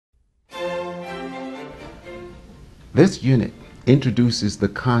This unit introduces the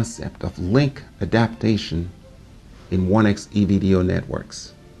concept of link adaptation in 1X EVDO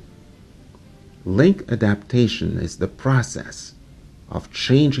networks. Link adaptation is the process of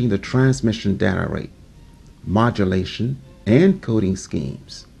changing the transmission data rate, modulation, and coding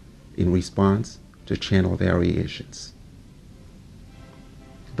schemes in response to channel variations.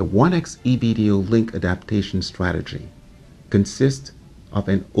 The 1X EVDO link adaptation strategy consists of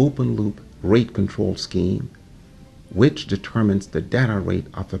an open-loop rate control scheme which determines the data rate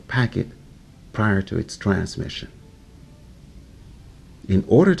of a packet prior to its transmission. In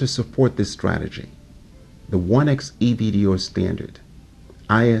order to support this strategy, the 1X EVDO standard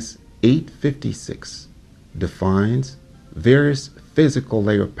IS 856 defines various physical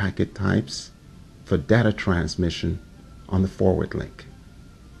layer packet types for data transmission on the forward link.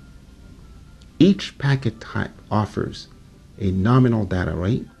 Each packet type offers a nominal data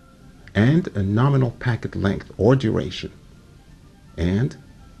rate and a nominal packet length or duration, and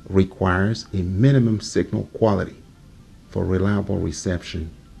requires a minimum signal quality for reliable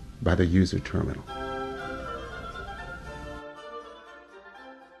reception by the user terminal.